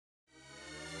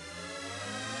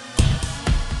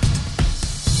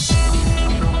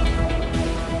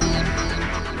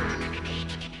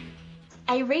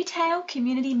A retail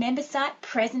community member site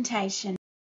presentation.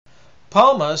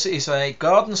 Palmer's is a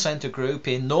garden centre group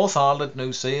in North Island,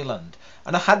 New Zealand,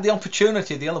 and I had the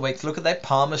opportunity the other week to look at their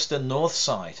Palmerston North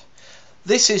site.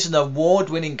 This is an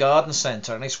award-winning garden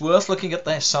centre and it's worth looking at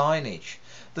their signage.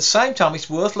 At the same time, it's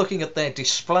worth looking at their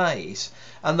displays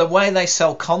and the way they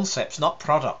sell concepts, not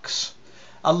products.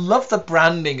 I love the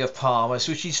branding of Palmer's,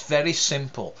 which is very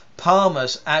simple.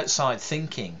 Palmer's outside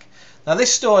thinking. Now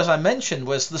this store, as I mentioned,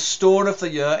 was the store of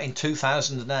the year in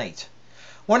 2008.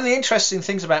 One of the interesting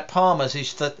things about Palmer's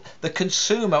is that the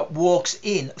consumer walks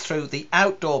in through the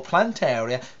outdoor plant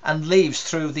area and leaves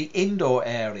through the indoor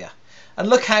area. And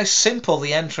look how simple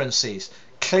the entrance is.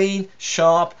 Clean,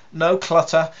 sharp, no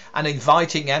clutter, and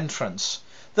inviting entrance.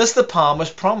 There's the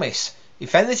Palmer's promise.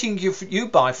 If anything you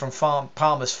buy from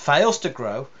Palmer's fails to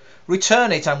grow,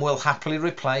 return it and we'll happily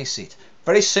replace it.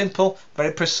 Very simple,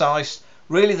 very precise,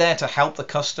 really there to help the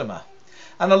customer.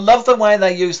 And I love the way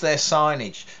they use their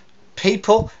signage.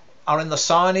 People are in the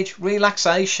signage,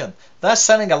 relaxation. They're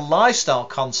selling a lifestyle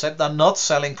concept, they're not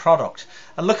selling product.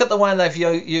 And look at the way they've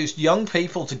used young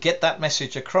people to get that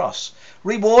message across.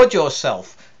 Reward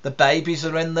yourself. The babies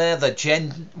are in there, the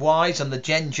Gen Ys and the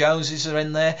Gen Joneses are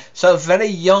in there. So a very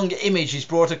young image is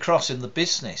brought across in the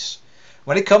business.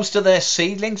 When it comes to their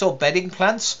seedlings or bedding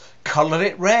plants, colour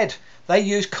it red. They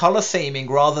use colour theming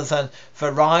rather than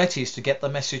varieties to get the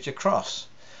message across.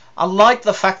 I like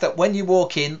the fact that when you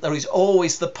walk in, there is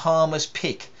always the Palmer's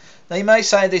pick. Now you may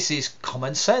say this is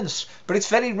common sense, but it's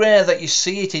very rare that you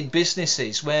see it in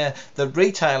businesses where the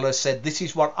retailer said this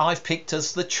is what I've picked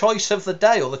as the choice of the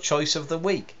day or the choice of the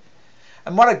week.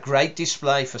 And what a great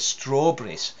display for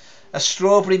strawberries. A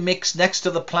strawberry mix next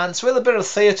to the plants with a bit of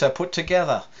theatre put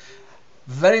together.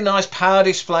 Very nice power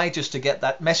display just to get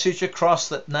that message across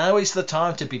that now is the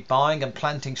time to be buying and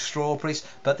planting strawberries,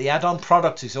 but the add-on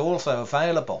product is also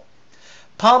available.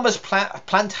 Palmer's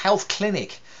Plant Health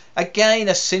Clinic. Again,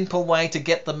 a simple way to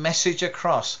get the message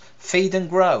across. Feed and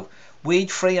grow,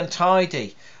 weed-free and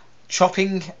tidy,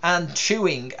 chopping and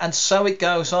chewing, and so it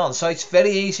goes on. So it's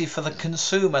very easy for the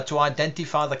consumer to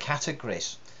identify the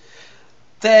categories.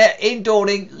 Their indoor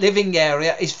living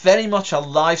area is very much a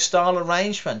lifestyle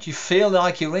arrangement. You feel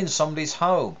like you're in somebody's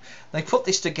home. They put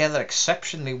this together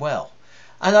exceptionally well.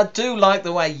 And I do like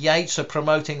the way Yates are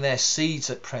promoting their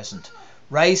seeds at present.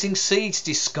 Raising seeds,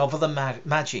 discover the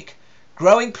magic.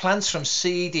 Growing plants from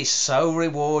seed is so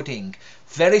rewarding.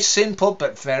 Very simple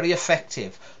but very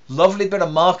effective. Lovely bit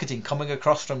of marketing coming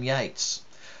across from Yates.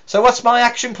 So what's my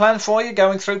action plan for you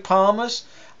going through Palmer's?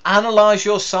 Analyse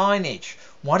your signage.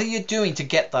 What are you doing to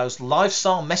get those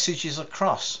lifestyle messages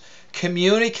across?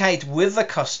 Communicate with the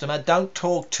customer, don't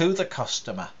talk to the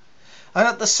customer. And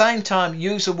at the same time,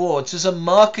 use awards as a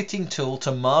marketing tool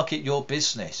to market your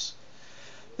business.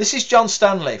 This is John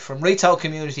Stanley from Retail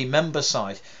Community Member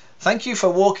Site. Thank you for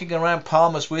walking around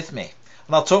Palmer's with me,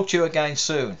 and I'll talk to you again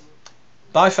soon.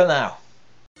 Bye for now.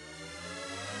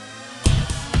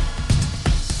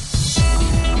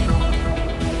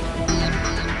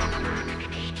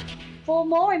 For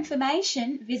more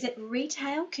information, visit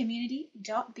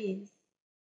retailcommunity.biz.